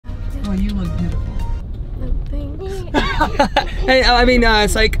all, you look beautiful. Hey, I mean,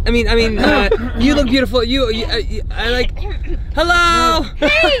 psych. I mean, you look beautiful. I like. Hello.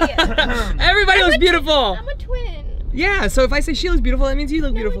 Hey. Everybody looks beautiful. I'm a twin. Yeah. So if I say she looks beautiful, that means you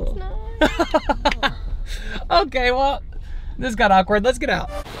look beautiful. No, it's not. Okay. Well, this got awkward. Let's get out.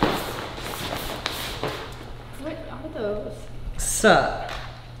 What are those? Sup.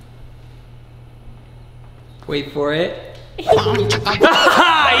 Wait for it.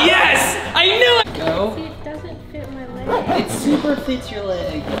 Yes! I knew it! Go. See, it doesn't fit my leg. It super fits your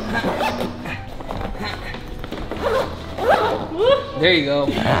leg. There you go.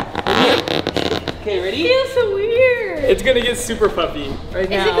 Okay, ready? It feels so weird. It's gonna get super puffy right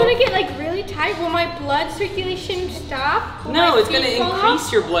now. Is it gonna get like really tight? Will my blood circulation stop? Will No, my it's gonna feet fall increase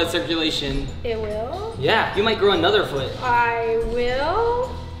off? your blood circulation. It will? Yeah, you might grow another foot. I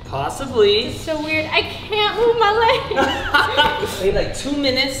will? Possibly. It's so weird. I can't move my leg. Wait like 2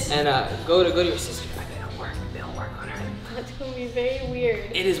 minutes and go to your sister. They don't work on her. That's gonna be very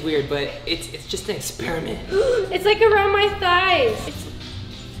weird. It is weird, but it's just an experiment. It's like around my thighs.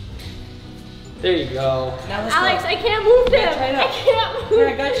 There you go. Now let's Alex, go. I can't move them. Yeah, try it I out. can't move. Here,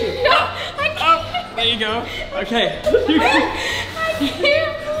 I got you. No, I can't. There you go. Okay. I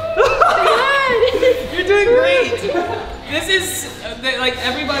can't move. You're doing great. This is like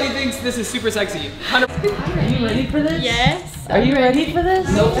everybody thinks this is super sexy. 100%. Are you ready for this? Yes. Are you ready for this?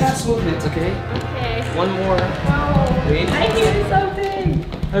 No fast movements, okay? Okay. One more. Oh, Wait. I hear something.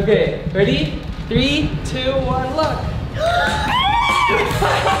 Okay, ready? 3, 2, 1, look.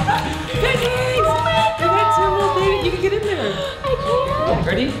 Piggies! They got 2 little babies. You can get in there. I can't.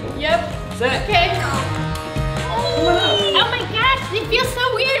 Ready? Yep. Set. Okay. Come on up. Oh my gosh, it feels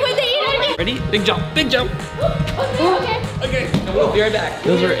so weird when they eat it. Ready? Big jump. Big jump. Okay. Okay. And we'll be right back.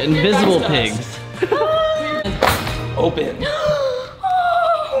 Those are invisible pigs. Open.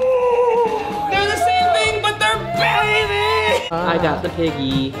 They're the same thing, but they're baby. I got the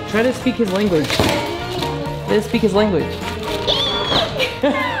piggy. Try to speak his language. Try to speak his language.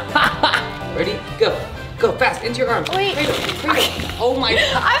 Ready? Go. Go fast into your arms. Wait. Oh my.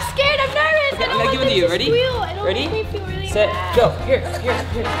 I'm scared. I'm nervous. Okay, I'm gonna give it to you. Ready? Ready? Make me feel really Set. bad. Go. Here.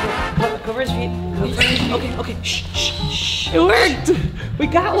 Cover his feet. Okay. Shh. It worked. We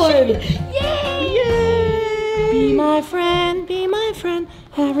got one. Yay! Be my friend,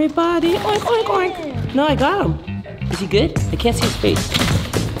 everybody. Oink, oink, oink. No, I got him. Is he good? I can't see his face.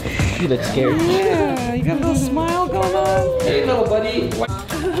 You look scared. Yeah, you got a little smile going on. Hey, little buddy.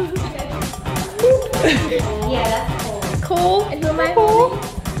 Yeah, that's cool. Cool. And who am I holding?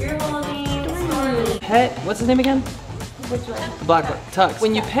 You're holding Stormy. Pet. What's his name again? Which one? The black one. Tux.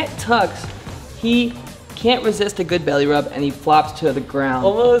 When you pet Tux, he can't resist a good belly rub and he flops to the ground.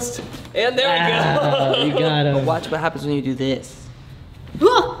 Almost. And there we go. You got him. Watch what happens when you do this. You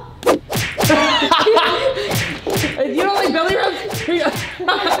don't like belly rubs? Here you go.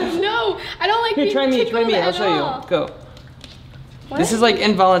 No, I don't like Here, being try me. tickled I'll at show all. you. Go. This is like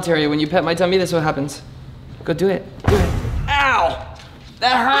involuntary. When you pet my tummy, this is what happens. Go do it. Ow!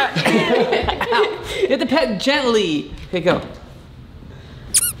 That hurt. Ow. You have to pet gently. Okay, go.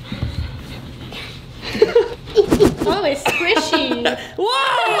 Oh, it's squishy.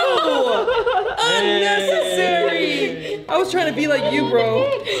 Whoa! Unnecessary! I was trying to be like you, bro.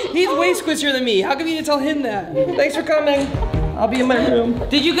 He's way squishier than me. How come you didn't tell him that? Thanks for coming. I'll be in my room.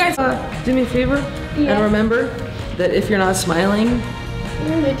 Did you guys do me a favor? Yeah. And remember that if you're not smiling,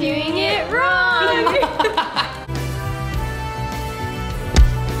 You're doing it wrong.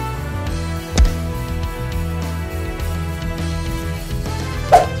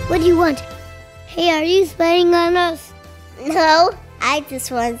 What do you want? Hey, are you spying on us? No, I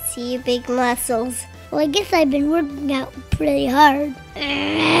just want to see your big muscles. Well, I guess I've been working out pretty hard.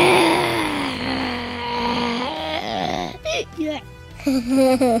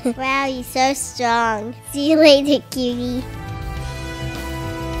 Wow, you're so strong. See you later, cutie.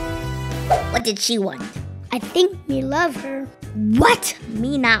 What did she want? I think we love her. What?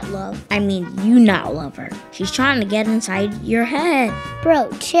 Me not love? I mean, you not love her. She's trying to get inside your head.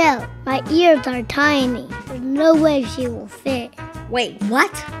 Bro, chill. My ears are tiny. There's no way she will fit. Wait,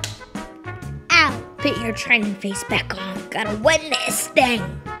 what? Ow. Put your training face back on. Gotta win this thing.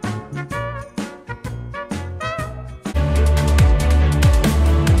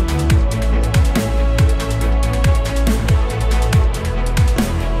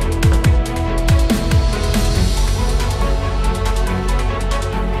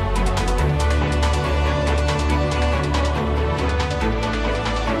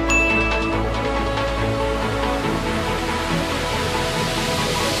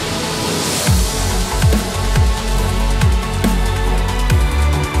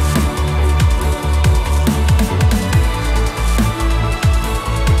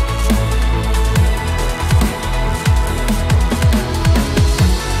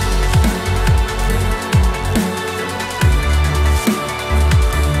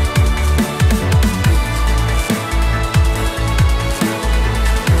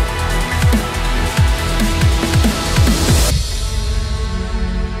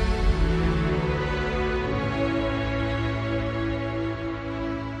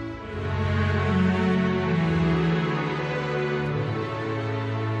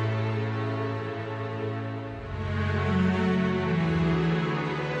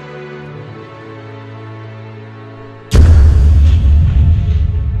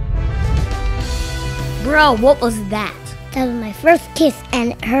 Bro, what was that? That was my first kiss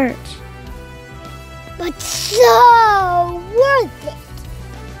and it hurt. But so worth it.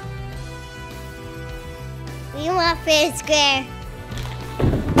 We want fair and square.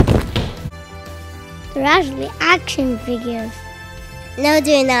 They're actually action figures. No,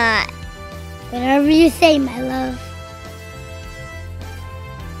 they're not. Whatever you say, my love.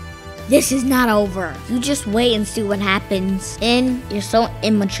 This is not over. You just wait and see what happens in You're So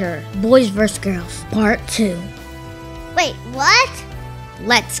Immature. Boys vs. Girls, Part 2. Wait, what?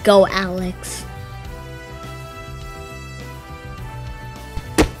 Let's go, Alex.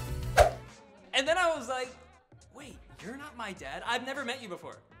 And then I was like, wait, you're not my dad? I've never met you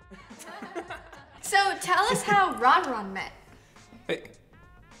before. So tell us how Ron met. Wait,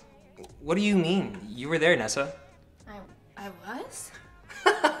 what do you mean? You were there, Nessa. I was?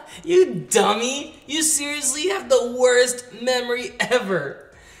 You dummy! You seriously have the worst memory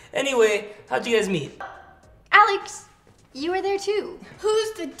ever. Anyway, how'd you guys meet? Alex, you were there too.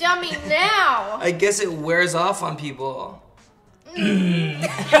 Who's the dummy now? I guess it wears off on people.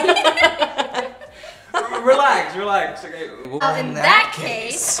 Relax, okay. Well, in that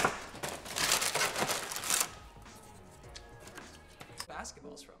case...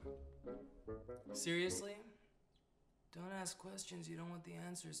 Basketball's from. Seriously? Don't ask questions you don't want the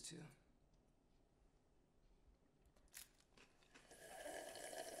answers to.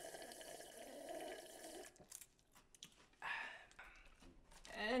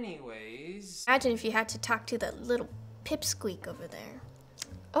 Anyways... Imagine if you had to talk to the little pipsqueak over there.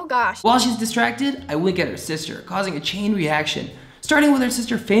 Oh gosh. While she's distracted, I wink at her sister, causing a chain reaction, starting with her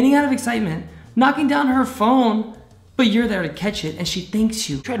sister fainting out of excitement, knocking down her phone, but you're there to catch it and she thanks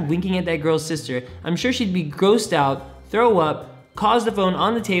you. Tried winking at that girl's sister, I'm sure she'd be grossed out, throw up, cause the phone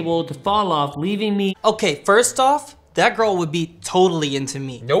on the table to fall off, leaving me. Okay, first off, that girl would be totally into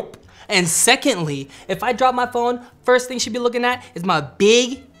me. Nope. And secondly, if I drop my phone, first thing she'd be looking at is my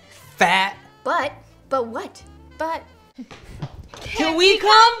big, fat... But what? But... Can we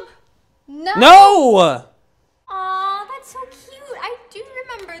come? No! No! Aw, that's so cute. I do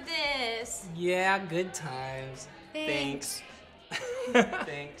remember this. Yeah, good times. Thanks.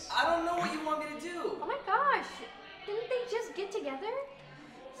 Thanks. I don't know what you want me to do. Oh my gosh. Didn't they just get together?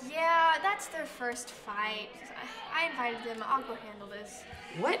 Yeah, that's their first fight. I invited them. I'll go handle this.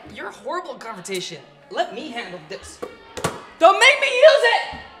 What? You're a horrible confrontation. Let me handle this. Don't make me use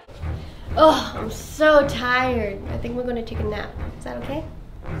it! Oh, I'm so tired. I think we're gonna take a nap. Is that okay?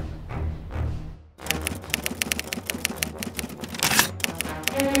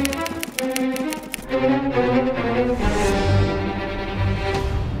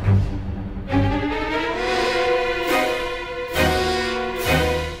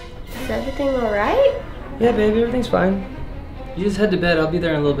 Is everything alright? Yeah, baby, everything's fine. You just head to bed. I'll be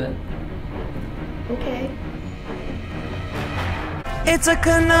there in a little bit. Okay. It's a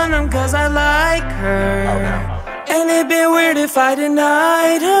conundrum cause I like her. And it'd be weird if I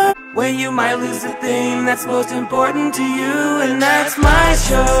denied her. When you might lose the thing that's most important to you, and that's my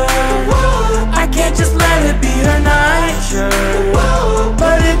shirt. I can't just let it be her night shirt.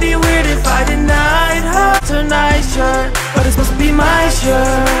 But it'd be weird if I denied her. It's her night shirt, but it's supposed to be my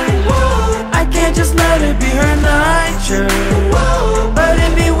shirt. I can't just let it be her night shirt. But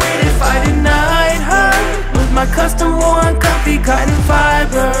it'd be weird if I denied her. With my custom worn comfy cotton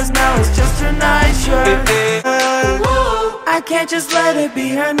fibers, now it's just her night shirt. I can't just let it be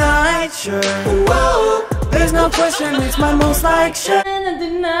her night shirt. There's no question, it's my most liked shirt. And I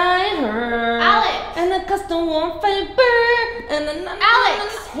denied her. Alex! And the custom won't fiber. And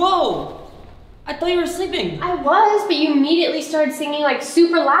Alex! Whoa! I thought you were sleeping. I was, but you immediately started singing like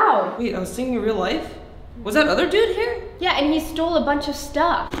super loud. Wait, I was singing in real life? Was that other dude here? Yeah, and he stole a bunch of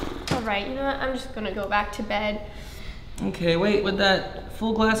stuff. All right, you know what? I'm just gonna go back to bed. Okay, wait, with that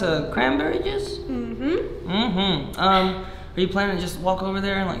full glass of cranberry juice? Are you planning to just walk over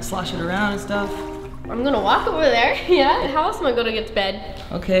there and like slosh it around and stuff? I'm gonna walk over there, yeah. How else am I gonna get to bed?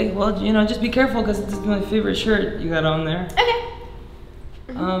 Okay, well, you know, just be careful because this is my favorite shirt you got on there. Okay.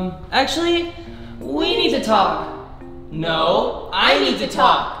 Actually, we need to talk. No, I need to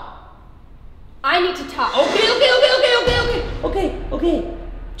talk. I need to talk. Okay.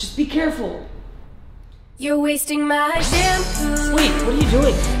 Just be careful. You're wasting my shampoo. Wait, what are you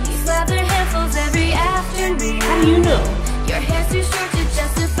doing? You slap their handfuls every afternoon. How do you know? Your hair's too short to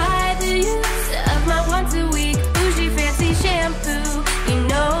justify the use of my once a week bougie fancy shampoo. You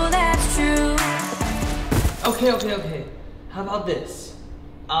know that's true. Okay. How about this?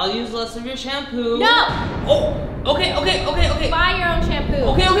 I'll use less of your shampoo. No! Oh, okay. Buy your own shampoo.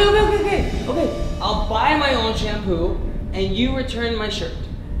 Okay. I'll buy my own shampoo and you return my shirt.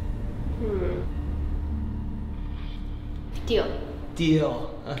 Deal.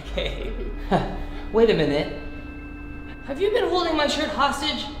 Deal. Okay. Wait a minute. Have you been holding my shirt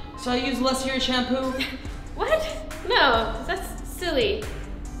hostage so I use less of your shampoo? What? No, that's silly.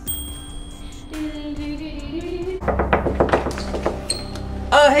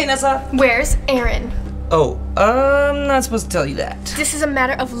 Hey Nessa. Where's Aaron? Oh, I'm not supposed to tell you that. This is a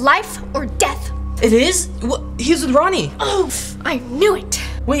matter of life or death. It is? He's with Ronnie. Oh, I knew it.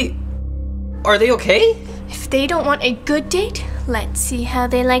 Wait, are they okay? If they don't want a good date, let's see how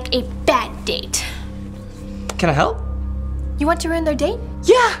they like a bad date. Can I help? You want to ruin their date?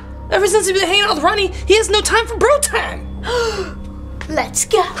 Yeah! Ever since he's been hanging out with Ronnie, he has no time for bro time! Let's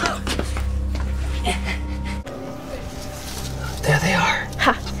go. There they are.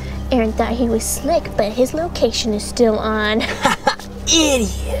 Ha! Aaron thought he was slick, but his location is still on.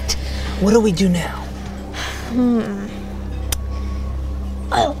 Idiot! What do we do now?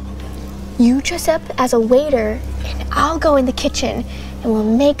 Oh, you dress up as a waiter, and I'll go in the kitchen, and we'll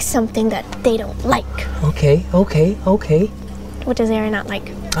make something that they don't like. Okay. What does Aaron not like?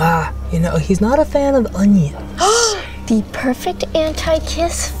 You know, he's not a fan of onions. The perfect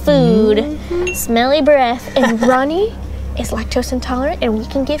anti-kiss food. Smelly breath. And Ronnie is lactose intolerant, and we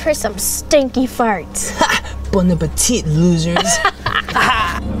can give her some stinky farts. Bon appetit, losers. Come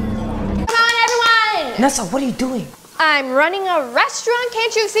on, everyone! Nessa, what are you doing? I'm running a restaurant,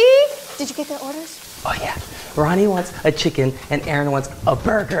 can't you see? Did you get their orders? Oh yeah, Ronnie wants a chicken and Aaron wants a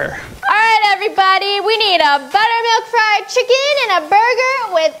burger. All right, everybody, we need a buttermilk fried chicken and a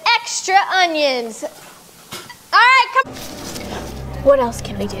burger with extra onions. All right, come. What else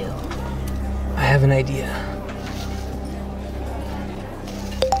can we do? I have an idea.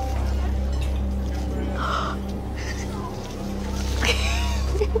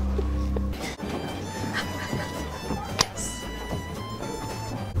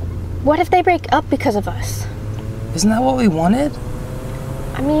 What if they break up because of us? Isn't that what we wanted?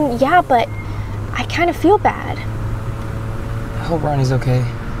 I mean, yeah, but I kind of feel bad. I hope Ronnie's okay.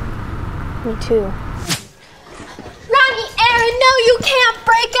 Me too. Ronnie, Aaron, no, you can't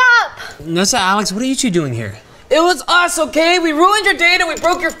break up! Nessa, Alex, what are you two doing here? It was us, okay? We ruined your date and we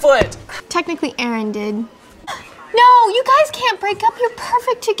broke your foot. Technically, Aaron did. No, you guys can't break up. You're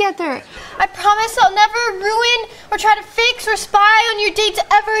perfect together. I promise I'll never ruin or try to fix or spy on your dates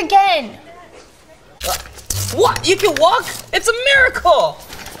ever again. What? You can walk? It's a miracle!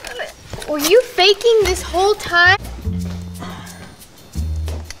 Were you faking this whole time?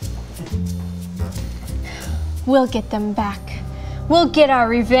 We'll get them back. We'll get our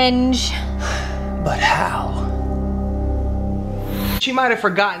revenge. But how? She might have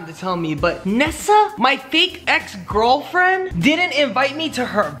forgotten to tell me, but Nessa, my fake ex-girlfriend, didn't invite me to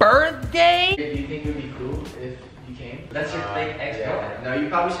her birthday. Do you think it would be cool if you came? That's your fake ex-girlfriend. No, you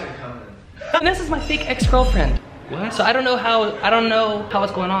probably shouldn't come then. Nessa's my fake ex-girlfriend. What? So I don't know how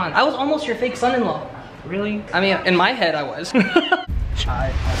it's going on. I was almost your fake son-in-law. Really? I mean, in my head I was.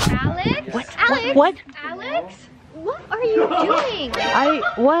 Alex? What? Alex? What? Alex? What are you doing?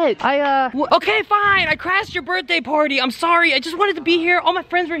 Okay, fine. I crashed your birthday party. I'm sorry. I just wanted to be here. All my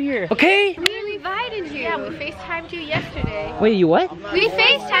friends were here. Okay? We invited you. Yeah, we FaceTimed you yesterday. Wait, you what? We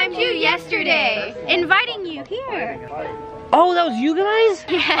FaceTimed you yesterday, inviting you here. Oh, that was you guys?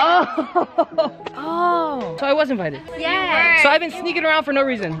 Yeah. Oh. So I was invited. Yeah. So I've been sneaking around for no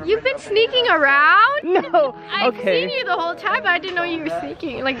reason. You've been sneaking around? No. I've seen you the whole time, but I didn't know you were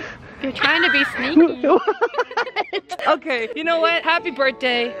sneaking. Like, you're trying to be sneaky. Okay, you know what? Happy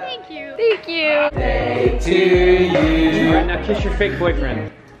birthday. Thank you. Thank you. Day to you. All right, now kiss your fake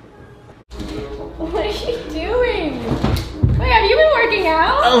boyfriend. What are you doing? Wait, have you been working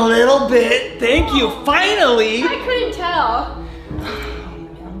out? A little bit. Thank you. Finally. I couldn't tell.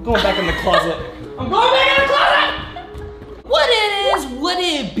 I'm going back in the closet. I'm going back in the closet. What it is, would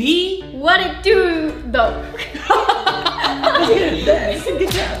it be? What it do, though?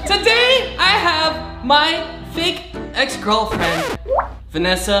 Today, I have my fake ex-girlfriend,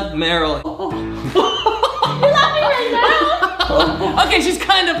 Vanessa Merrell. You're laughing right now? Okay, she's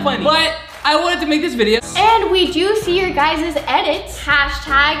kind of funny, but I wanted to make this video. And we do see your guys' edits.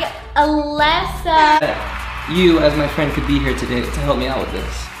 Hashtag Alessa. You, as my friend, could be here today to help me out with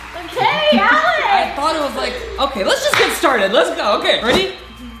this. Okay, Alex. I thought it was like, okay, let's just get started. Let's go. Okay, ready?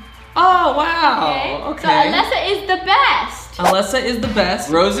 Oh, wow. Okay. So Alessa is the best. Alessa is the best.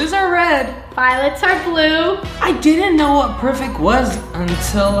 Roses are red. Violets are blue. I didn't know what perfect was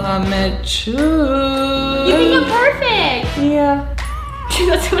until I met you. You think I'm perfect? Yeah.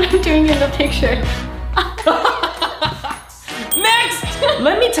 That's what I'm doing in the picture. Next!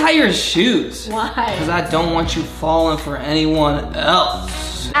 Let me tie your shoes. Why? Because I don't want you falling for anyone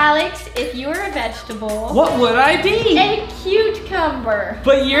else. Alex, if you were a vegetable, What would I be? a cucumber.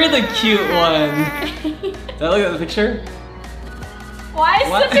 But you're the cute one. Did I look at the picture? Why is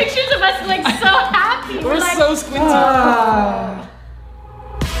What? the pictures of us like so happy? We're like, so squinty.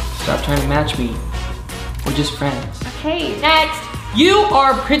 Stop trying to match me. We're just friends. Okay, next. You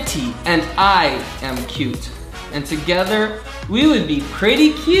are pretty and I am cute. And together we would be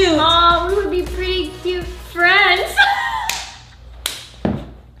pretty cute. Oh, we would be pretty cute friends.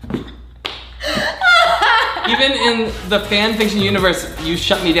 Even in the fan fiction universe, you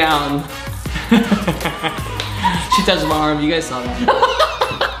shut me down. She touched my arm, you guys saw that.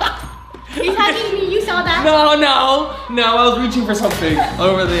 You're talking to me, you saw that? No, I was reaching for something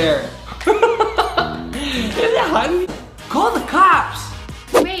over there. Is it hot? Call the cops.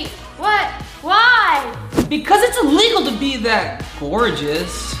 Wait, what? Why? Because it's illegal to be that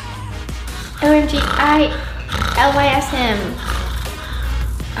gorgeous. OMG, LYSM.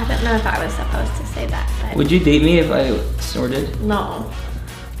 I don't know if I was supposed to say that, but. Would you date me if I snorted? No.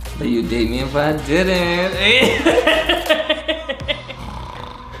 But you'd date me if I didn't.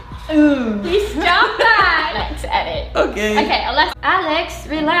 Please stop that. Let's edit. Okay. Okay, Alex,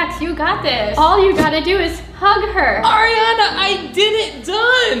 relax, you got this. All you gotta do is hug her. Ariana, I did it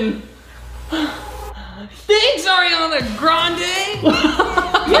done. Thanks, Ariana Grande.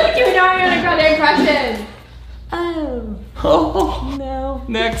 You do an Ariana Grande impression. Oh, no.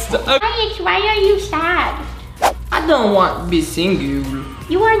 Next. Alex, why are you sad? I don't want to be single.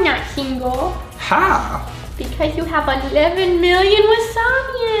 You are not single. How? Because you have 11 million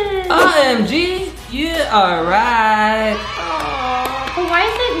wasabians. OMG, you are right. But why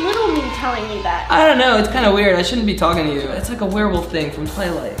is it little me telling you that? I don't know, it's kind of weird. I shouldn't be talking to you. It's like a werewolf thing from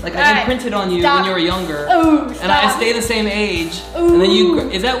Twilight. Like I Alright, imprinted on you stop. when you were younger. Ooh, and I stop. stay the same age. And then you,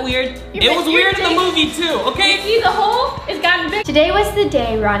 is that weird? It was weird in the movie too, okay? See, the hole is gotten big. Today was the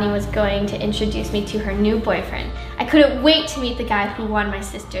day Ronnie was going to introduce me to her new boyfriend. I couldn't wait to meet the guy who won my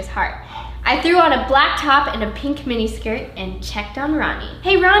sister's heart. I threw on a black top and a pink miniskirt and checked on Ronnie.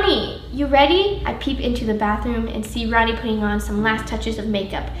 Hey Ronnie, you ready? I peep into the bathroom and see Ronnie putting on some last touches of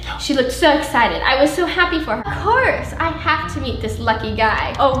makeup. She looked so excited. I was so happy for her. Of course, I have to meet this lucky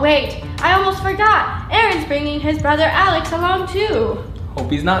guy. Oh wait, I almost forgot. Aaron's bringing his brother Alex along too. Hope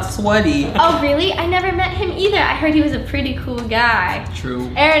he's not sweaty. Oh really? I never met him either. I heard he was a pretty cool guy. True.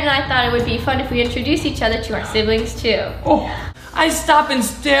 Aaron and I thought it would be fun if we introduced each other to our siblings too. Oh, I stop and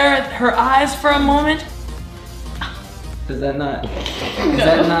stare at her eyes for a moment. Is that not? Is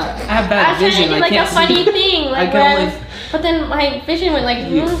that not? I have bad vision. I was trying to do like a funny thing, like I can only. but then my vision went like.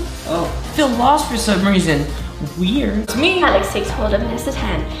 Oh, I feel lost for some reason. Weird. It's me. Alex takes hold of Vanessa's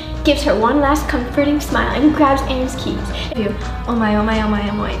hand, gives her one last comforting smile, and grabs Aaron's keys. Oh my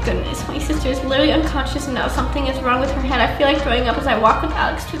goodness, my sister is literally unconscious now. Something is wrong with her head. I feel like throwing up as I walk with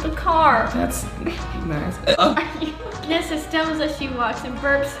Alex to the car. That's nice. Vanessa stumbles as she walks and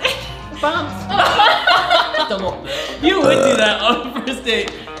burps. Bumps. You would do that on a first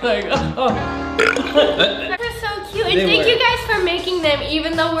date. Like, They're so cute. And thank you guys for making them,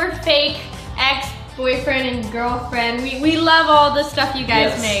 even though we're fake ex-boyfriend and girlfriend. We love all the stuff you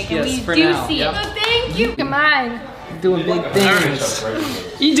guys make. And we do see it. So thank you. Come on. Doing big things.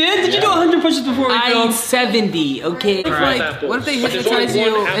 You did? Did you do 100 pushes before we filmed? I'm 70, okay? What if they hypnotize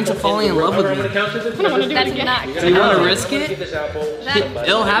you into falling in love with me? That's not Do you want to risk it?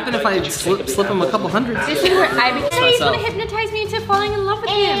 It'll happen if I slip him a couple hundreds. This is where I became. He's gonna hypnotize me into falling in love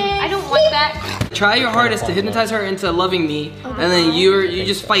with him. I don't want that. Try your hardest to hypnotize her into loving me, and then you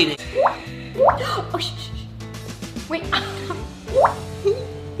just fight it. Oh, shh. Wait. Wow.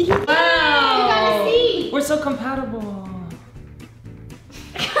 You gotta see. We're so compatible.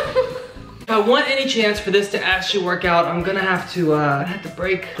 If I want any chance for this to actually work out, I'm gonna have to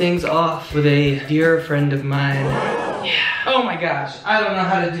break things off with a dear friend of mine. Yeah. Oh my gosh, I don't know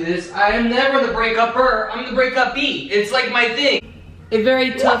how to do this. I am never the break-upper, I'm the break-uppee. It's like my thing. A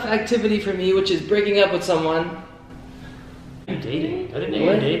very tough activity for me, which is breaking up with someone. You're dating? I didn't know you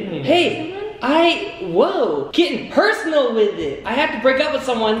were dating. Hey, whoa, getting personal with it. I have to break up with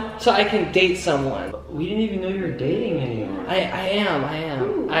someone so I can date someone. We didn't even know you were dating anymore. I am. Hey,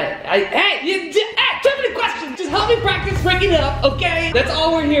 too many questions. Just help me practice breaking up, okay? That's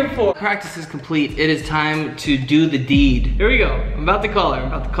all we're here for. Practice is complete. It is time to do the deed. Here we go. I'm about to call her.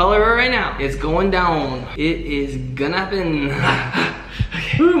 Her right now. It's going down. It is gonna happen.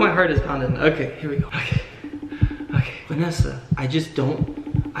 Okay. Ooh, my heart is pounding. Okay, here we go. Okay. Vanessa, I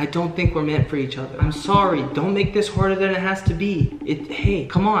don't think we're meant for each other. I'm sorry. Don't make this harder than it has to be. Hey,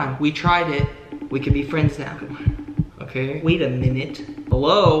 come on. We tried it. We can be friends now. Come on. Okay. Wait a minute.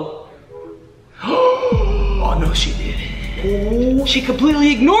 Hello? Oh no, she did. Oh, she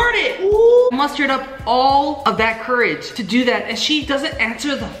completely ignored it. Ooh. Mustered up all of that courage to do that, and she doesn't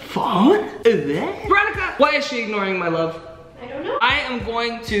answer the phone? Veronica, why is she ignoring my love? I don't know. I am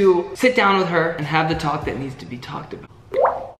going to sit down with her and have the talk that needs to be talked about.